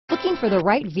Looking for the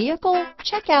right vehicle?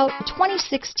 Check out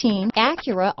 2016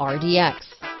 Acura RDX.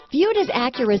 Viewed as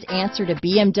Acura's answer to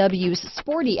BMW's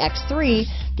sporty X3,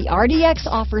 the RDX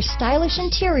offers stylish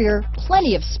interior,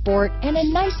 plenty of sport, and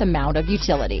a nice amount of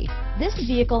utility. This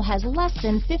vehicle has less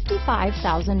than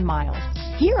 55,000 miles.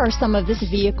 Here are some of this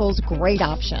vehicle's great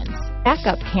options: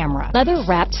 backup camera,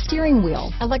 leather-wrapped steering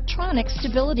wheel, electronic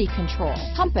stability control,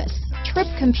 compass, trip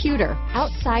computer,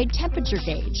 outside temperature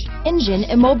gauge, engine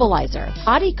immobilizer,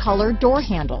 body color door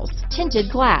handles,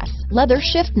 tinted glass, leather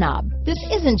shift knob. This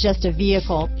isn't just a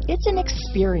vehicle, it's an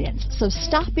experience, so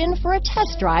stop in for a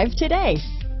test drive today.